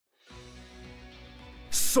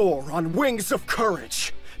soar on wings of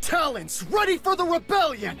courage, talons ready for the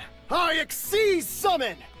rebellion. I Xyz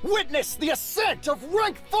summon! Witness the ascent of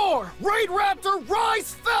Rank 4 Raid Raptor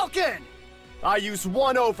Rise Falcon! I use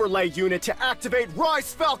one overlay unit to activate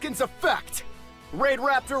Rise Falcon's effect. Raid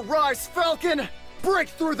Raptor Rise Falcon, break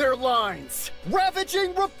through their lines,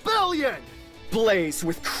 ravaging rebellion! Blaze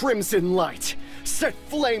with crimson light, set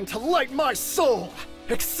flame to light my soul!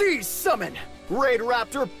 Xyz summon! Raid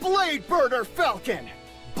Raptor Blade Burner Falcon!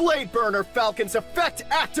 Blade Burner Falcon's effect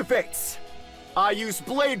activates! I use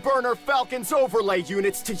Blade Burner Falcon's overlay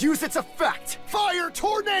units to use its effect! Fire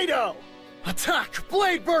Tornado! Attack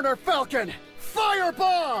Blade Burner Falcon! Fire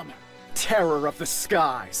Bomb! Terror of the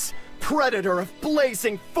skies, Predator of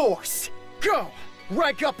blazing force! Go!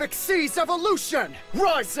 Rank up Xyz Evolution!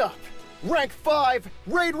 Rise up! Rank 5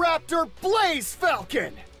 Raid Raptor Blaze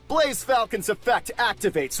Falcon! Blaze Falcon's effect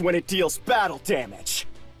activates when it deals battle damage.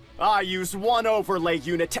 I use one overlay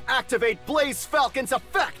unit to activate Blaze Falcon's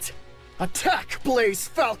effect! Attack, Blaze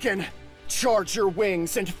Falcon! Charge your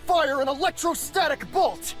wings and fire an electrostatic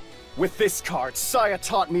bolt! With this card, Saya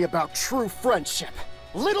taught me about true friendship.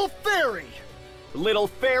 Little Fairy! Little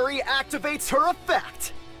Fairy activates her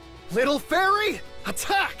effect! Little Fairy,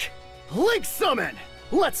 attack! Link Summon!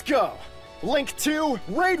 Let's go! Link 2,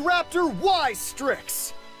 Raid Raptor Wise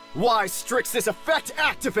Strix! Wise Strix's effect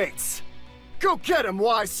activates! Go get him,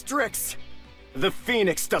 Wise Strix! The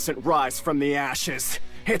Phoenix doesn't rise from the ashes.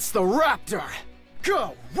 It's the Raptor!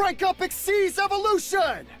 Go! Rank up Xyz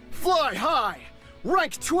Evolution! Fly high!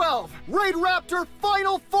 Rank 12, Raid Raptor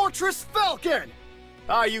Final Fortress Falcon!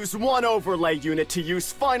 I use one overlay unit to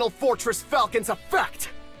use Final Fortress Falcon's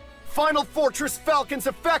effect! Final Fortress Falcon's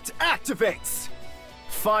effect activates!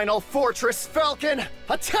 Final Fortress Falcon,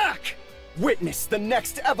 attack! Witness the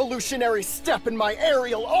next evolutionary step in my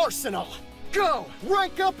aerial arsenal! Go!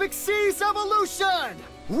 Rank up Xyz Evolution!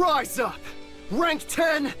 Rise up! Rank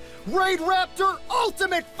 10, Raid Raptor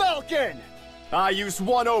Ultimate Falcon! I use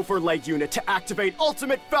one overlay unit to activate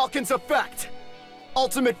Ultimate Falcon's effect!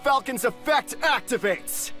 Ultimate Falcon's effect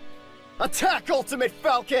activates! Attack, Ultimate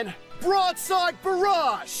Falcon! Broadside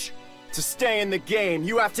Barrage! To stay in the game,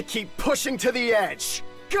 you have to keep pushing to the edge!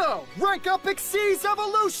 Go! Rank up Xyz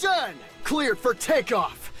Evolution! Cleared for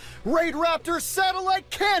takeoff! Raid Raptor Satellite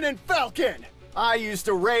Cannon Falcon! I used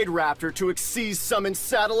a Raid Raptor to Xyz summon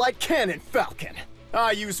Satellite Cannon Falcon.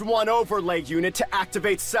 I use one overlay unit to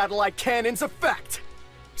activate Satellite Cannon's effect.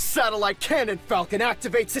 Satellite Cannon Falcon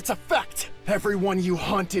activates its effect. Everyone you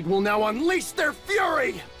hunted will now unleash their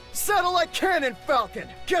fury! Satellite Cannon Falcon,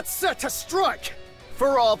 get set to strike!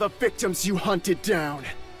 For all the victims you hunted down,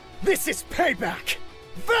 this is payback!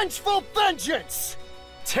 Vengeful Vengeance!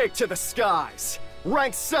 Take to the skies!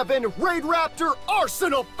 Rank 7 Raid Raptor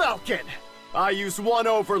Arsenal Falcon! I use one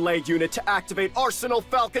overlay unit to activate Arsenal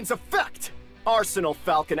Falcon's effect! Arsenal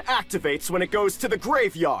Falcon activates when it goes to the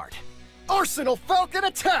graveyard. Arsenal Falcon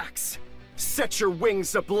attacks! Set your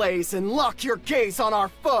wings ablaze and lock your gaze on our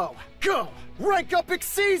foe! Go! Rank up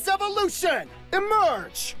Xyz Evolution!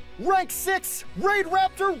 Emerge! Rank 6 Raid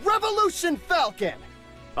Raptor Revolution Falcon!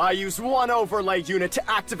 I use one overlay unit to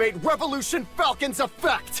activate Revolution Falcon's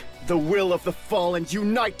effect! The will of the fallen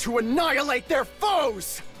unite to annihilate their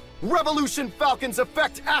foes! Revolution Falcon's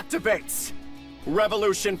effect activates!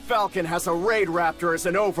 Revolution Falcon has a Raid Raptor as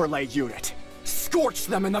an overlay unit. Scorch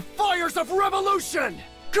them in the fires of Revolution!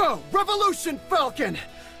 Go, Revolution Falcon!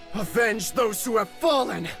 Avenge those who have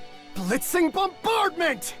fallen! Blitzing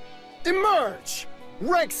Bombardment! Emerge!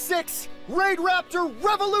 Rank 6, Raid Raptor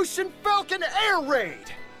Revolution Falcon Air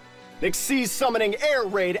Raid! Xyz summoning Air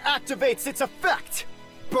Raid activates its effect!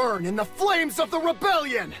 Burn in the flames of the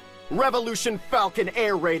rebellion! Revolution Falcon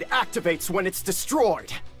Air Raid activates when it's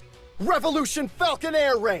destroyed. Revolution Falcon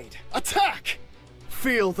Air Raid, attack!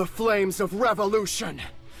 Feel the flames of revolution.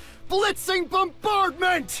 Blitzing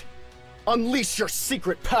Bombardment! Unleash your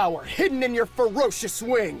secret power hidden in your ferocious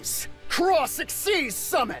wings. Cross Xyz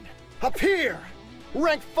Summon, appear!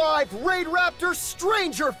 Rank 5 Raid Raptor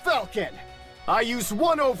Stranger Falcon! I use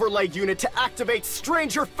one overlay unit to activate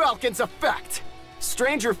Stranger Falcon's effect.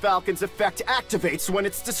 Stranger Falcon's effect activates when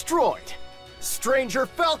it's destroyed. Stranger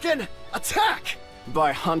Falcon, attack!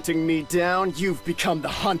 By hunting me down, you've become the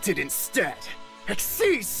hunted instead.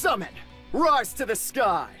 Xyz Summon, rise to the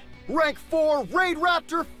sky. Rank 4 Raid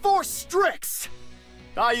Raptor Force Strix!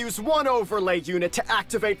 I use one overlay unit to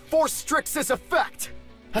activate Force Strix's effect.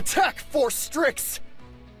 Attack, Force Strix!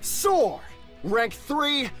 Soar! Rank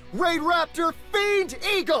 3 Raid Raptor Fiend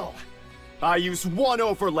Eagle! I use one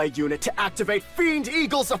overlay unit to activate Fiend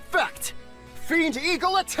Eagle's effect. Fiend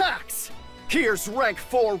Eagle attacks! Here's Rank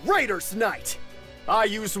 4 Raider's Knight! I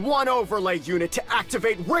use one overlay unit to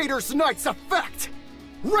activate Raider's Knight's effect!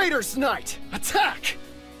 Raider's Knight, attack!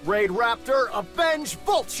 Raid Raptor, Avenge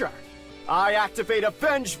Vulture! I activate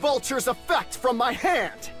Avenge Vulture's effect from my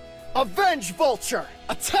hand! Avenge Vulture,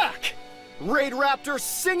 attack! Raid Raptor,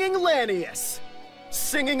 Singing Lanius!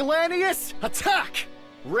 Singing Lanius, attack!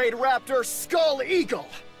 Raid Raptor, Skull Eagle!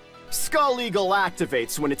 Skull Eagle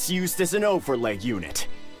activates when it's used as an overlay unit.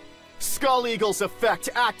 Skull Eagle's effect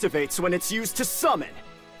activates when it's used to summon.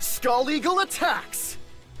 Skull Eagle attacks!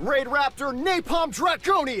 Raid Raptor, Napalm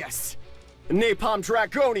Dragonius! Napalm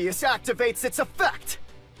Dragonius activates its effect!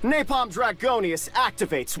 Napalm Dragonius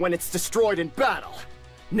activates when it's destroyed in battle.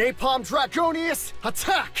 Napalm Dragonius,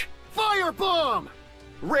 attack! Firebomb!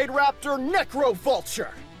 Raid Raptor, Necro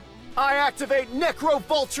Vulture! I activate Necro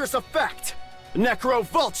Vulture's effect! Necro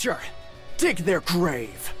Vulture, dig their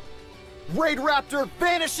grave! Raid Raptor,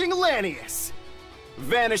 Vanishing Lanius!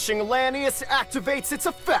 Vanishing Lanius activates its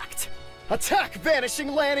effect! Attack, Vanishing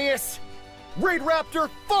Lanius! Raid Raptor,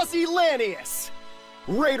 Fuzzy Lanius!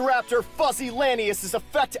 Raid Raptor, Fuzzy Lanius'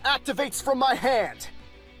 effect activates from my hand!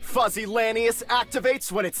 Fuzzy Lanius activates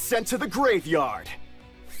when it's sent to the graveyard!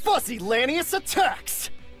 Fuzzy Lanius attacks!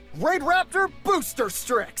 Raid Raptor, Booster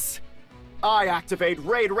Strix! I activate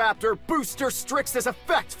Raid Raptor Booster Strix's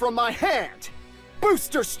effect from my hand!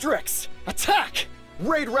 Booster Strix, attack!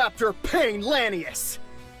 Raid Raptor Pain Lanius!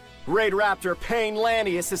 Raid Raptor Pain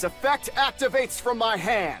Lanius' effect activates from my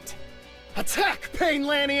hand! Attack, Pain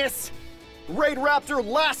Lanius! Raid Raptor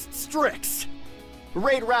Last Strix!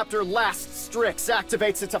 Raid Raptor Last Strix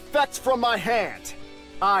activates its effect from my hand!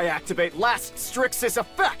 I activate Last Strix's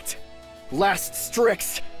effect! Last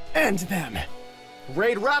Strix, end them!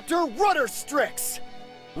 Raid Raptor Rudder Strix!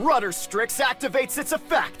 Rudder Strix activates its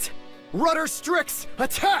effect! Rudder Strix,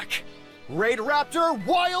 attack! Raid Raptor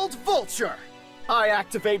Wild Vulture! I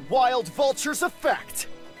activate Wild Vulture's effect!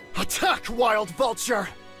 Attack, Wild Vulture!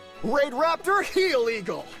 Raid Raptor Heel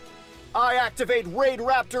Eagle! I activate Raid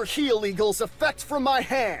Raptor Heel Eagle's effect from my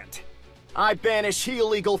hand! I banish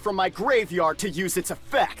Heel Eagle from my graveyard to use its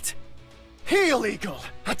effect! Heel Eagle,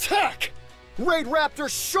 attack! Raid Raptor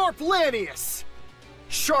Sharp Lanius!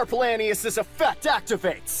 Sharp Lanius' effect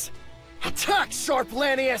activates! Attack, Sharp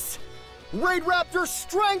Lanius! Raid Raptor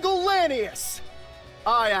Strangle Lanius!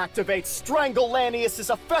 I activate Strangle Lanius'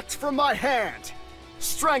 effect from my hand!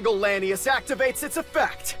 Strangle Lanius activates its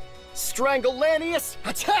effect! Strangle Lanius,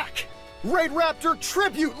 attack! Raid Raptor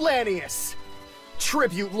Tribute Lanius!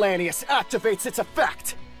 Tribute Lanius activates its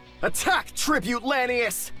effect! Attack, Tribute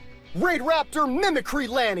Lanius! Raid Raptor Mimicry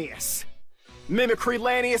Lanius! Mimicry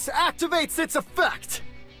Lanius activates its effect!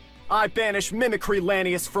 I banish Mimicry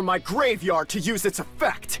Lanius from my graveyard to use its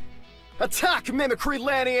effect! Attack, Mimicry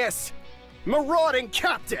Lanius! Marauding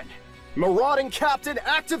Captain! Marauding Captain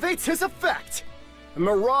activates his effect!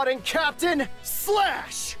 Marauding Captain,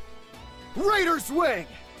 slash! Raider's Wing!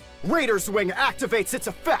 Raider's Wing activates its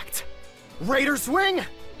effect! Raider's Wing,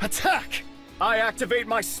 attack! I activate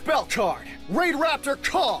my spell card, Raid Raptor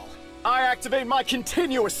Call! I activate my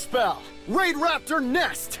continuous spell, Raid Raptor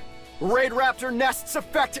Nest! Raid Raptor Nest's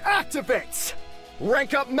effect activates!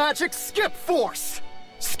 Rank up magic Skip Force!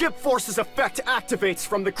 Skip Force's effect activates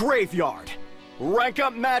from the graveyard! Rank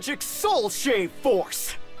up magic Soul Shave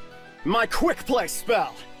Force! My Quick Play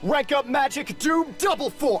spell, rank up magic Doom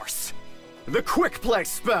Double Force! The Quick Play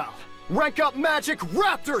spell, rank up magic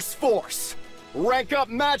Raptor's Force! Rank up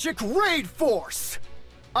magic Raid Force!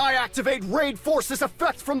 I activate Raid Force's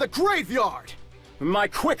effect from the graveyard! My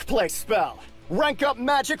Quick Play spell, rank up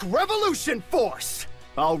magic Revolution Force!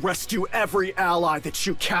 I'll rescue every ally that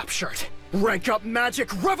you captured! Rank up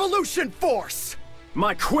magic Revolution Force!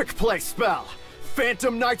 My Quick Play spell,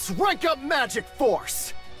 Phantom Knight's rank up magic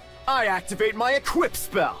force! I activate my Equip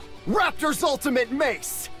spell, Raptor's Ultimate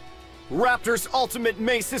Mace! Raptor's Ultimate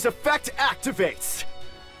Mace's effect activates!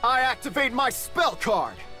 I activate my spell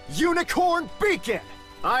card, Unicorn Beacon!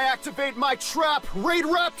 I activate my trap, Raid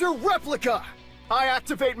Raptor Replica! I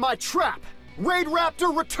activate my trap, Raid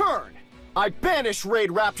Raptor Return! I banish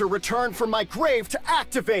Raid Raptor Return from my grave to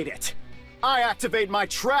activate it! I activate my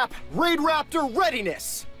trap, Raid Raptor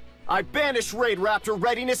Readiness! I banish Raid Raptor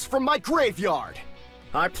Readiness from my graveyard!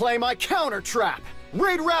 I play my counter trap,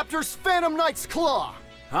 Raid Raptor's Phantom Knight's Claw!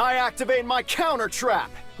 I activate my counter trap,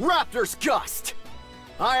 Raptor's Gust!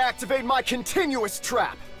 I activate my continuous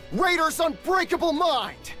trap, Raider's Unbreakable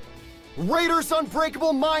Mind! Raider's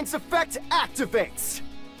Unbreakable Mind's effect activates!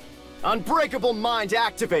 Unbreakable Mind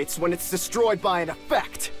activates when it's destroyed by an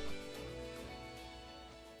effect.